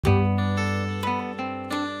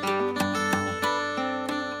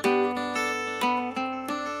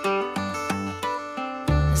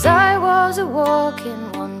As I was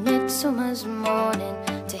a-walking one midsummer's morning,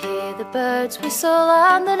 to hear the birds whistle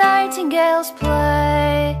and the nightingales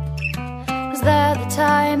play, 'cause there that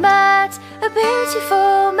I met a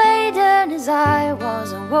beautiful maiden, as I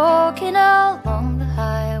was a-walking along the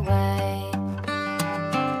highway.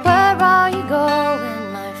 Where are you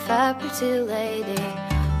going, my fair pretty lady?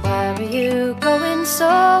 Where are you going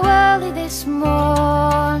so early this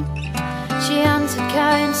morn? She answered,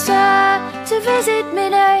 kind sir, to visit me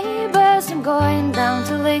neighbours. I'm going down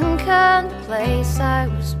to Lincoln, the place I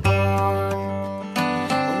was born.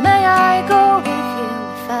 Well, may I go with you,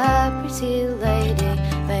 my fair pretty lady?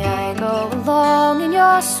 May I go along in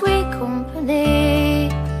your sweet company?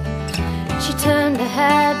 She turned her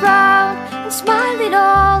head round and smiling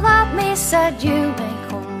all at me, said, you may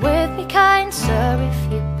come with me, kind sir, if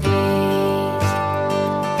you please.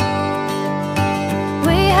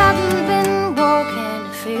 We hadn't been walking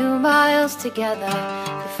a few miles together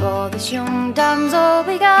before this young damsel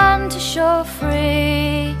began to show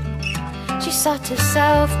free. She sat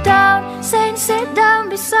herself down, saying, sit down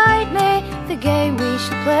beside me, the game we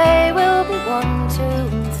shall play will be 1, 2,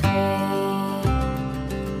 and 3.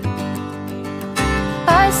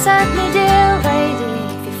 I said, me dear lady,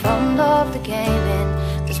 if you're fond of the gaming,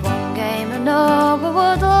 there's one game I know I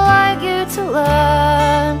would like you to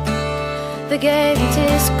learn. The game it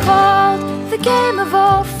is called the game of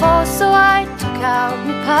all four. So I took out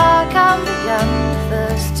my pack and began the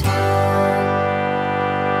first turn.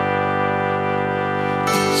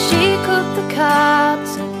 She cut the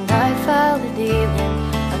cards and I fell a dealing.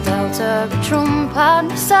 I dealt her a trump and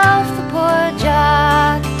myself the poor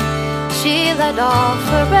jack. She led off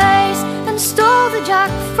her race and stole the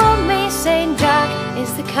jack from me, saying, Jack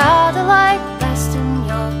is the card I like best in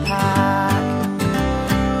your pack.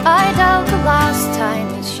 I dealt the last time,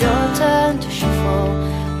 it's your turn to shuffle,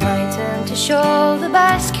 my turn to show the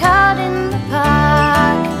best card in the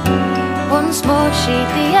pack. Once more she'd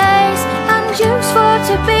the ace and used for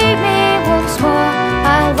to beat me. Once more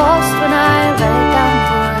I lost when I laid down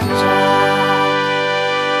for a jack.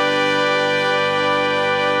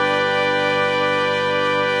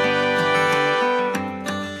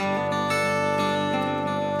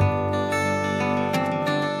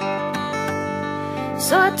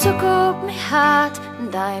 So I took up my hat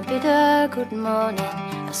and I bid her good morning.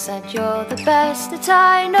 I said, you're the best that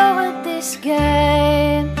I know at this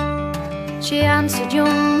game. She answered,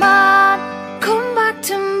 young man, come back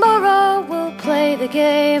tomorrow, we'll play the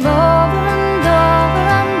game. Oh,